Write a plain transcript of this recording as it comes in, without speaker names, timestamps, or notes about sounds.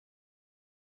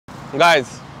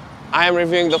Guys, I am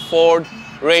reviewing the Ford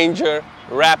Ranger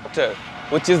Raptor,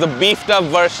 which is the beefed up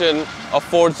version of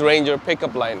Ford's Ranger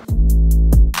pickup line.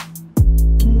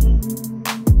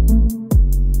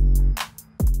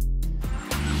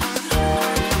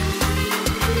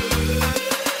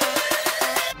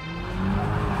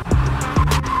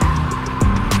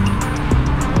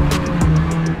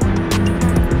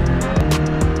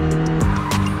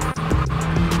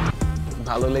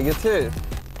 ভালো লেগেছে?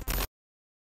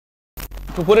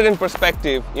 To put it in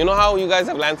perspective, you know how you guys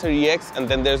have Lancer EX and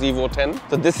then there's Evo 10?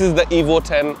 So this is the Evo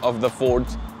 10 of the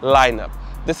Ford's lineup.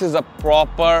 This is a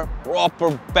proper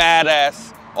badass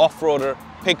off-roader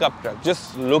pickup truck. Just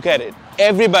look at it.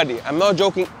 Everybody, I'm not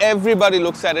joking, everybody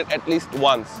looks at it at least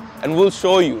once and we'll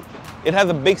show you. It has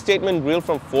a big statement grille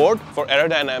from Ford for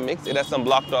aerodynamics. It has some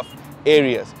blocked off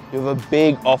areas. You have a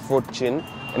big off-road chin.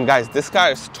 And guys, this car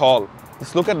is tall.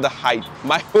 Just look at the height.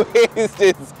 My waist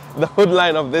is the hood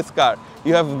line of this car.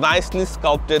 You have nicely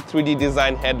sculpted 3D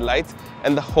design headlights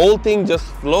and the whole thing just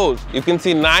flows. You can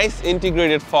see nice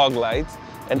integrated fog lights,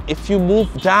 and if you move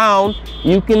down,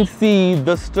 you can see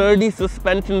the sturdy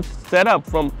suspension setup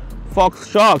from Fox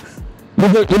shocks.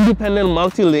 These are independent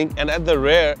multi-link, and at the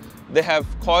rear, they have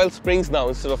coil springs now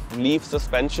instead of leaf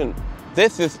suspension.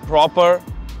 This is proper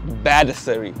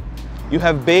badassery. You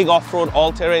have big off-road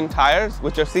all-terrain tires,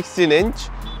 which are 16-inch.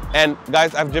 And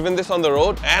guys, I've driven this on the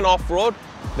road and off-road.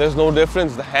 There's no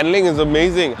difference. The handling is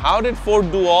amazing. How did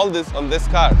Ford do all this on this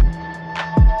car?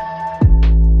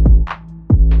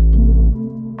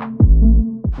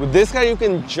 With this car, you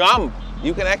can jump.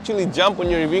 You can actually jump when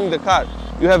you're reviewing the car.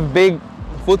 You have big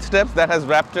footsteps that has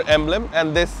Raptor emblem,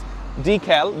 and this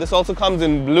decal, this also comes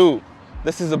in blue.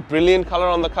 This is a brilliant color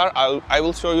on the car. I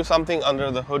will show you something under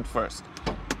the hood first.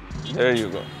 There you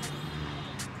go.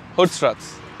 Hood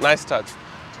struts, nice touch.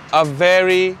 A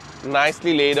very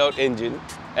nicely laid out engine.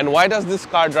 And why does this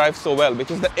car drive so well?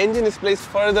 Because the engine is placed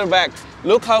further back.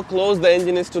 Look how close the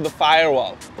engine is to the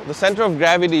firewall. The center of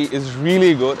gravity is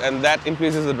really good, and that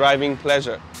increases the driving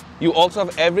pleasure. You also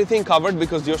have everything covered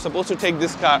because you're supposed to take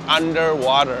this car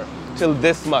underwater till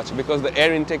this much, because the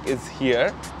air intake is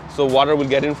here. So water will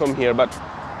get in from here, but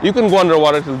you can go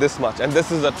underwater till this much. And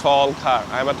this is a tall car.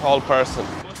 I'm a tall person.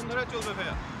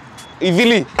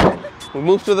 Easily. We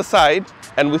move to the side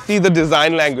and we see the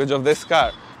design language of this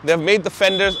car. They've made the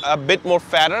fenders a bit more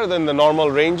fatter than the normal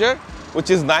Ranger, which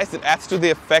is nice. It adds to the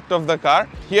effect of the car.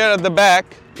 Here at the back,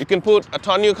 you can put a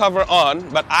tonneau cover on,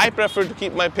 but I prefer to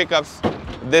keep my pickups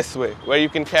this way, where you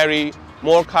can carry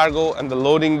more cargo and the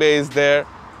loading bay is there.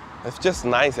 It's just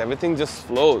nice. Everything just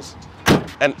flows.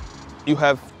 And you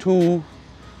have two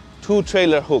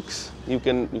trailer hooks. You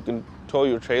can tow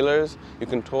your trailers, you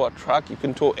can tow a truck, you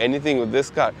can tow anything with this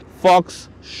car. Fox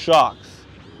shocks,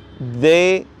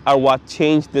 they are what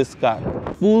changed this car.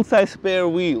 Full-size spare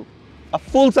wheel, a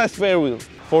full-size spare wheel.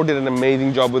 Ford did an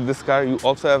amazing job with this car. You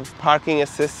also have parking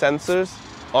assist sensors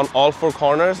on all four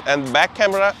corners, and the back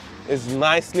camera is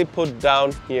nicely put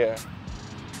down here.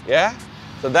 Yeah?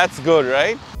 So that's good,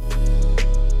 right?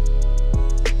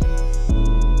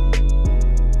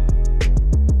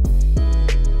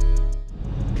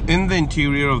 In the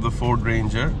interior of the Ford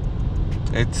Ranger,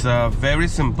 it's very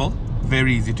simple,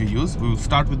 very easy to use. We will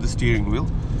start with the steering wheel.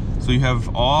 So you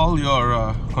have all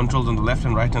your controls on the left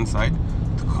and right hand side.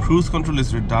 The cruise control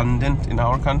is redundant in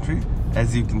our country,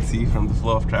 as you can see from the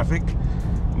flow of traffic.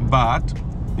 But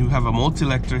you have a mode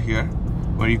selector here,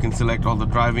 where you can select all the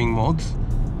driving modes.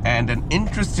 And an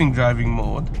interesting driving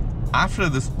mode after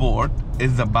the Sport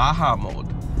is the Baja mode.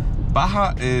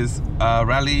 Baja is a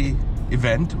rally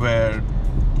event where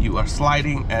you are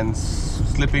sliding and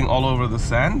slipping all over the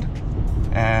sand,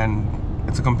 and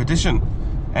it's a competition.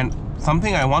 And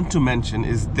something I want to mention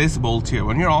is this bolt here.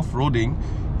 When you're off-roading,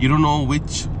 you don't know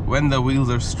when the wheels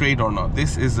are straight or not.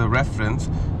 This is a reference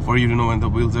for you to know when the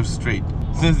wheels are straight.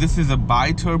 Since this is a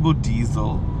bi-turbo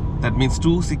diesel, that means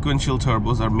two sequential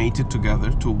turbos are mated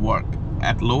together to work.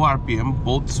 At low RPM,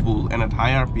 both spool, and at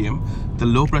high RPM, the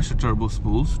low pressure turbo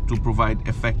spools to provide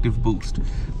effective boost.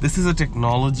 This is a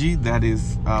technology that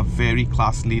is very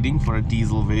class leading for a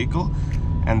diesel vehicle,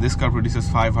 and this car produces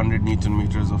 500 Newton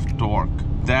meters of torque.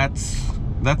 That's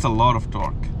a lot of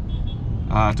torque.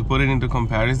 To put it into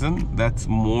comparison, that's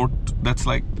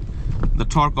like the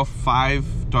torque of 5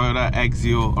 Toyota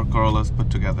Axio or Corollas put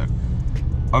together.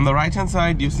 On the right hand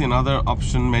side, you see another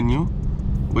option menu,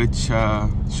 which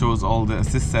shows all the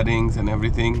assist settings and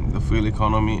everything, the fuel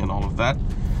economy and all of that.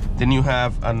 Then you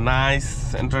have a nice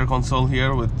center console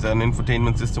here with an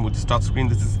infotainment system, which is touchscreen.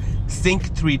 This is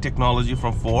Sync 3 technology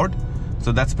from Ford,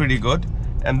 so that's pretty good.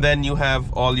 And then you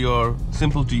have all your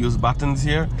simple to use buttons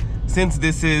here. since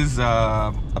this is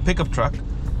a pickup truck,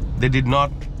 they did not,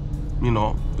 you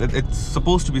know, it's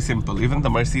supposed to be simple. Even the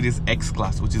Mercedes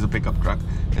X-Class, which is a pickup truck,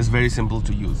 is very simple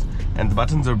to use. And the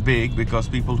buttons are big because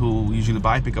people who usually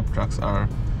buy pickup trucks are,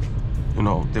 you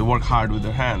know, they work hard with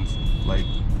their hands. Like,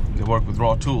 they work with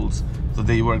raw tools. So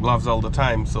they wear gloves all the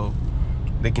time, so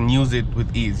they can use it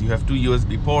with ease. You have 2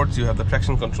 USB ports, you have the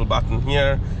traction control button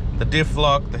here, the diff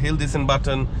lock, the hill descent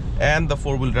button, and the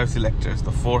 4-wheel drive selectors,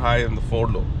 the 4 high and the 4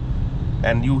 low.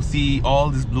 And you see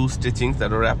all these blue stitchings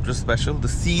that are Raptor special. The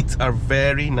seats are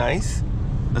very nice.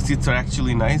 The seats are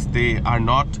actually nice. They are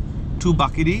not too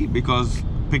buckety because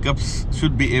pickups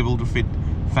should be able to fit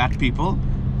fat people.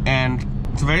 And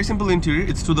it's a very simple interior.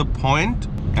 It's to the point.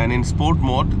 And in sport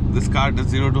mode, this car does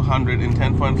 0 to 100 in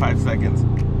 10.5 seconds.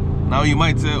 Now you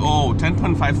might say, oh,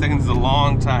 10.5 seconds is a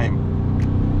long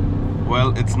time.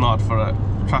 Well, it's not for a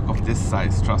truck of this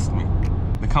size, trust me.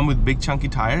 They come with big chunky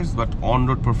tires, but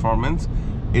on-road performance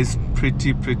is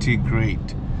pretty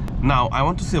great. Now, I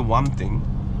want to say one thing.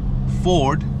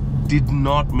 Ford did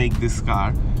not make this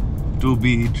car to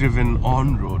be driven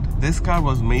on-road. This car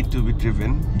was made to be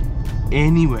driven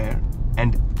anywhere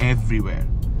and everywhere.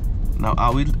 Now,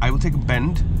 I will take a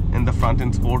bend in the front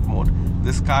in sport mode.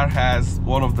 This car has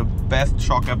one of the best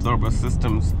shock absorber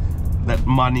systems that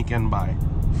money can buy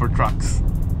for trucks.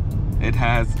 It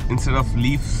has, instead of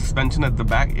leaf suspension at the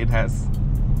back, it has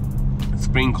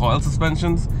spring coil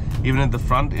suspensions. Even at the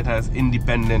front, it has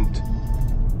independent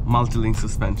multi-link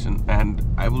suspension. And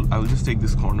I will just take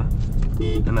this corner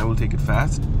and I will take it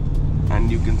fast.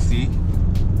 And you can see,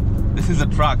 this is a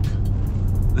truck.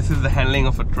 This is the handling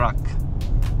of a truck.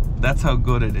 That's how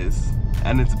good it is.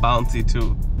 And it's bouncy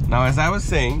too. Now, as I was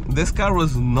saying, this car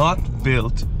was not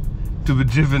built to be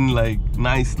driven like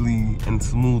nicely and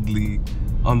smoothly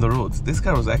on the roads. This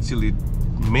car was actually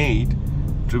made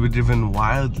to be driven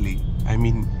wildly. I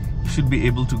mean, you should be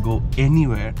able to go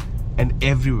anywhere and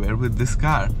everywhere with this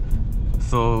car.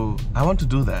 So I want to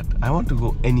do that. I want to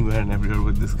go anywhere and everywhere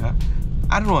with this car.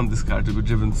 I don't want this car to be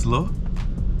driven slow.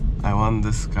 I want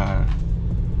this car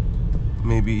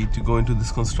maybe to go into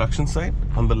this construction site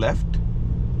on the left.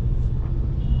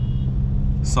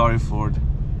 Sorry, Ford,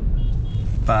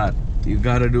 but you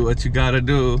gotta do what you gotta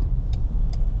do.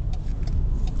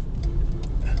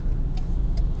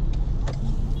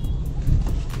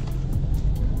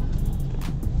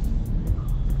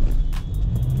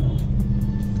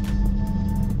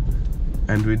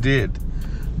 And we did.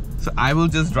 So I will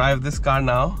just drive this car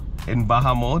now in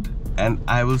Baja mode, and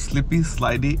I will slippy,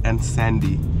 slidey and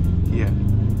sandy here.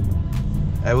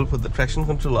 I will put the traction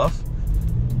control off,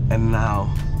 and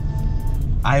now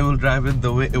I will drive it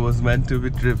the way it was meant to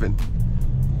be driven.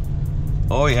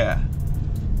 Oh yeah.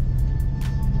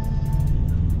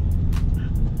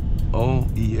 Oh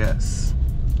yes.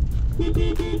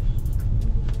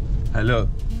 Hello.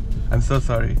 I'm so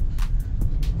sorry.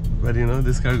 But you know,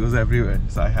 this car goes everywhere,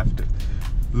 so I have to.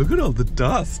 Look at all the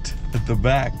dust at the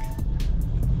back.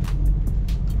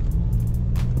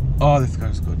 Oh, this car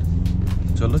is good.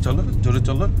 Chalo, chalo, chalo,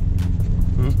 chalo.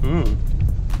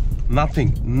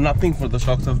 Nothing for the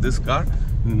shocks of this car.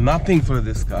 Nothing for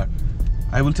this car.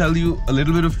 I will tell you a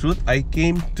little bit of truth. I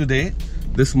came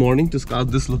this morning to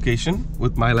scout this location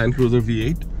with my Land Cruiser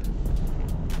V8,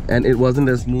 and it wasn't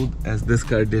as smooth as this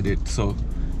car did it. So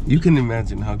you can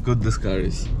imagine how good this car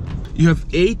is. You have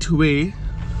 8-way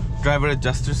driver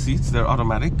adjuster seats. They're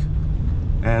automatic,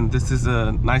 and this is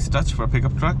a nice touch for a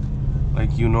pickup truck.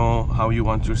 Like, you know how you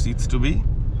want your seats to be.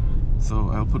 So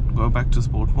I'll go back to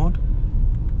sport mode.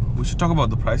 We should talk about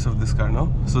the price of this car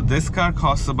now. So this car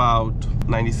costs about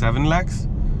 97 lakhs,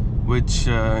 which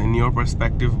in your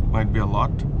perspective might be a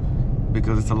lot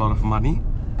because it's a lot of money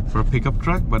for a pickup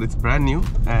truck, but it's brand new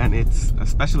and it's a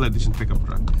special edition pickup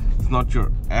truck. It's not your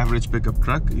average pickup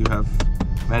truck. You have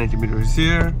vanity mirrors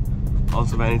here,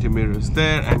 also vanity mirrors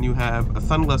there, and you have a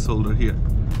sunglass holder here.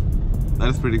 That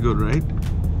is pretty good, right?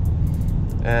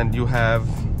 And you have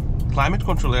climate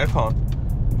control aircon,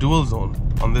 dual zone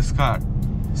on this car.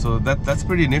 So that's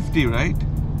pretty nifty, right?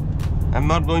 I'm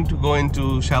not going to go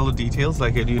into shallow details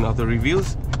like I do in other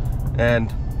reviews.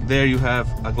 And there you have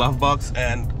a glove box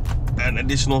and an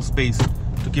additional space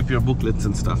to keep your booklets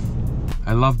and stuff.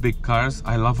 I love big cars.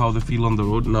 I love how they feel on the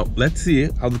road. Now let's see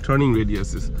how the turning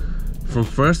radius is. From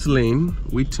first lane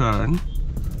we turn.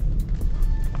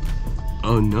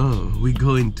 Oh no, we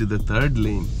go into the third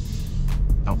lane.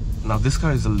 Now this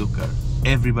car is a looker.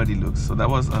 Everybody looks. So that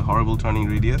was a horrible turning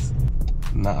radius.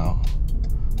 Now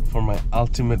for my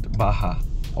ultimate Baja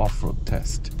off-road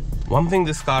test. One thing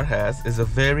this car has is a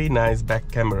very nice back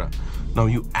camera. Now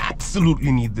you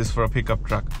absolutely need this for a pickup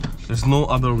truck. There's no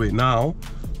other way. Now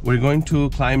We're going to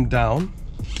climb down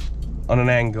on an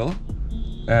angle,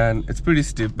 and it's pretty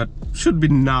steep, but should be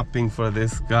nothing for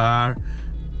this car.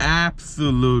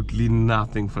 Absolutely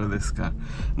nothing for this car.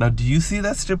 Now, do you see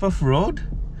that strip of road?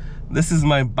 This is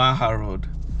my Baja road.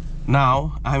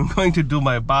 Now, I'm going to do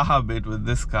my Baja bit with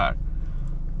this car.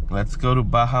 Let's go to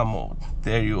Baja mode.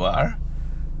 There you are.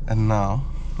 And now,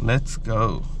 let's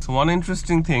go. So one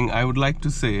interesting thing I would like to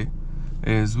say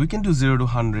is we can do 0 to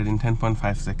 100 in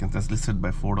 10.5 seconds as listed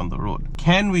by Ford on the road.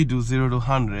 Can we do 0 to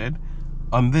 100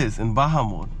 on this in Baja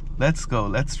mode? Let's go,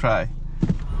 let's try.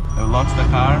 I'll launch the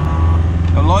car.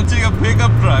 I'm launching a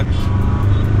pickup truck.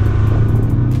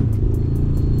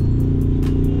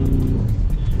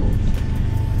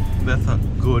 That's a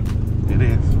good, it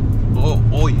is.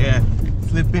 Oh yeah,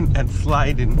 slipping and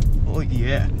sliding, oh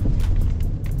yeah.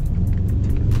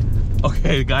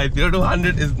 Okay guys, 0 to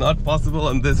 100 is not possible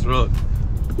on this road.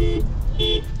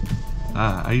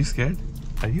 Are you scared?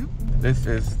 Are you? This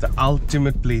is the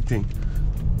ultimate plaything.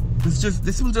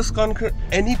 This will just conquer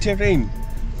any terrain.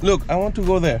 Look, I want to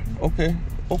go there. Okay,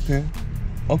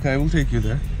 I will take you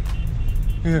there.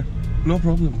 Here, no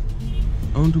problem.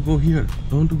 I want to go here.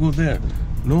 I want to go there.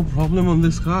 No problem on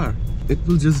this car. It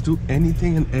will just do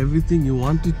anything and everything you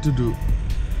want it to do.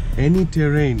 Any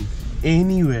terrain,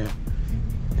 anywhere.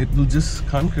 It will just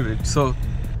conquer it. So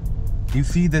you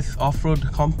see this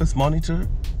off-road compass monitor,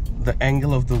 the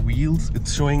angle of the wheels,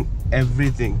 it's showing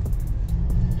everything.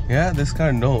 Yeah, this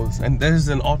car knows. And there's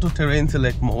an auto terrain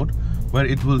select mode where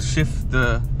it will shift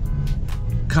the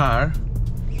car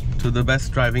to the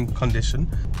best driving condition.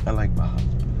 I like Baja.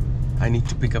 I need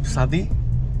to pick up Sadi.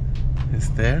 He's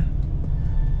there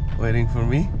waiting for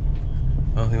me.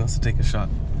 Oh, he wants to take a shot.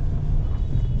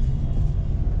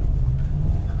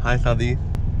 Hi Sadi.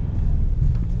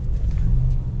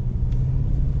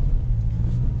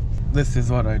 This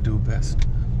is what I do best.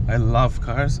 I love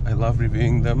cars, I love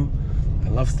reviewing them, I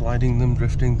love sliding them,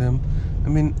 drifting them. I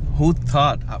mean, who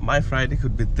thought my Friday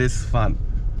could be this fun?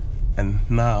 And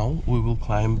now we will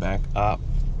climb back up.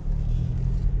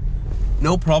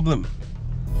 No problem.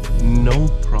 No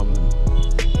problem.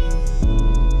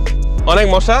 Onek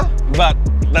mosha, but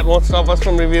that won't stop us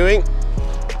from reviewing.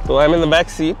 So I'm in the back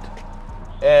seat,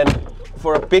 and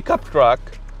for a pickup truck,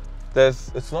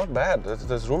 it's not bad.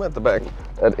 There's room at the back.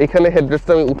 And ekhane headrest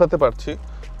ami uthate parchi.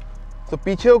 So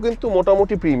picheo kintu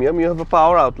motamoti premium. You have a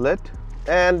power outlet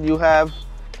and you have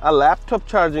a laptop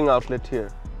charging outlet here.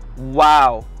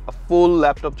 Wow, a full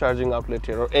laptop charging outlet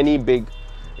here, or any big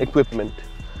equipment.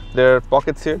 There are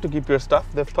pockets here to keep your stuff.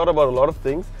 They've thought about a lot of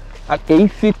things. At ei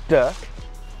seat ta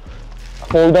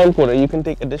fold down kore you can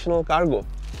take additional cargo.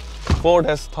 Ford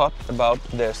has thought about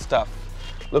their stuff.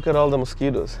 Look at all the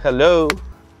mosquitoes. Hello.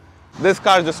 This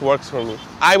car just works for me.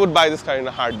 I would buy this car in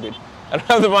a heartbeat. I don't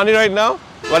have the money right now,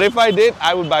 but if I did,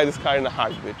 I would buy this car in a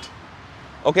heartbeat.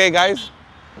 Okay guys,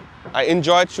 I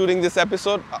enjoyed shooting this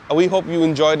episode. We hope you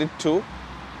enjoyed it too.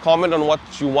 Comment on what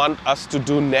you want us to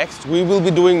do next. We will be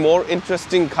doing more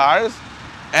interesting cars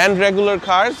and regular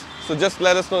cars. So just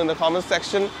let us know in the comment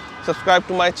section. Subscribe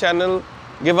to my channel.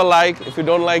 Give a like. If you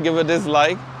don't like, give a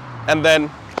dislike. And then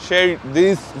share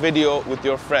this video with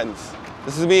your friends.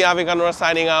 This is me, Avik Anwar,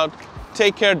 signing out.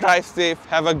 Take care, drive safe,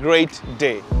 have a great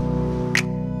day.